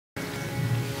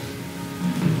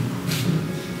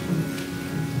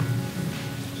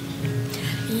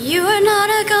are not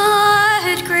a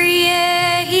God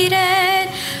created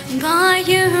by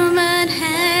human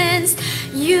hands.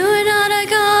 You are not a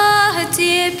God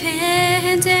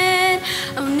dependent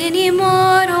on any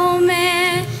mortal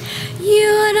man. You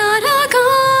are not a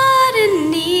God in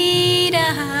need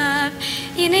of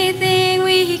anything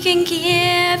we can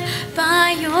give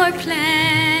by your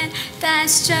plan.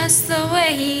 That's just the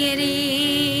way it is.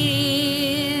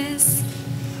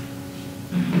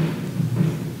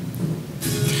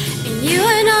 And you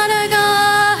are not a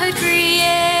God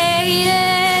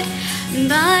created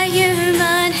by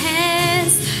human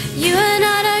hands. You are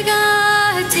not a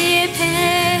God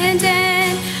dependent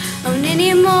on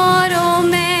any mortal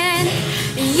man.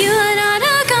 You are not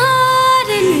a God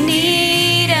in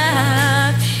need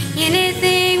of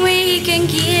anything we can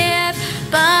give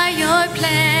by your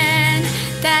plan.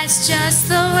 That's just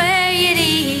the way it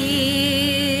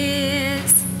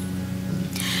is.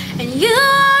 And you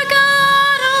are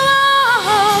God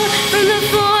alone from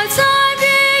before time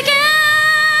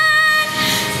began.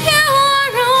 You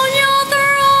are on your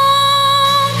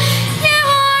throne. You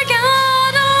are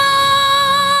God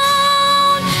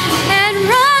alone. And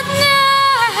right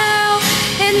now,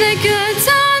 in the good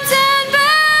times and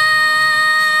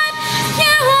bad,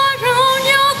 you are on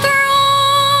your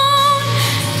throne.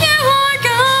 You are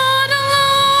God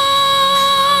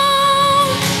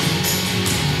alone.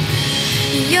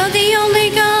 You're the only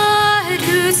God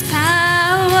whose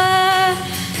power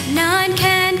none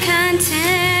can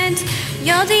contend.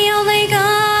 You're the only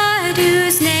God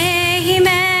whose name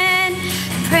and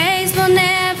praise will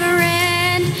never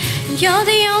end. You're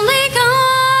the only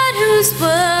God who's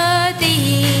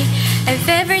worthy of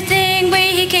everything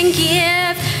we can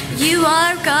give. You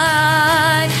are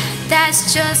God.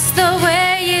 That's just the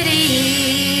way it is.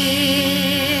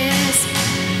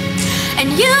 And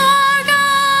you are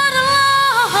God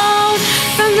alone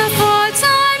from before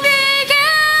time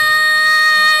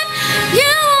began.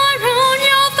 You are on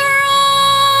your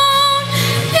throne.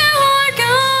 You are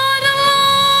God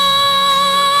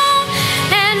alone.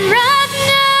 And right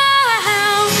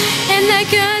now, in the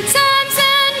good times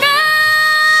and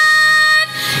bad,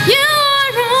 you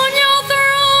are on your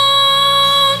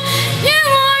throne. You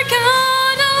are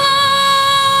God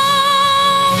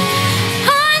alone.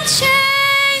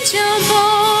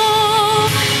 Unchangeable,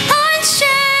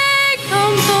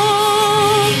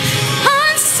 unshakable,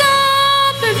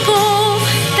 unstoppable.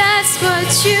 That's what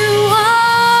you are.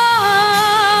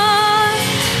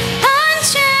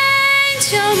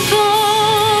 Unchangeable,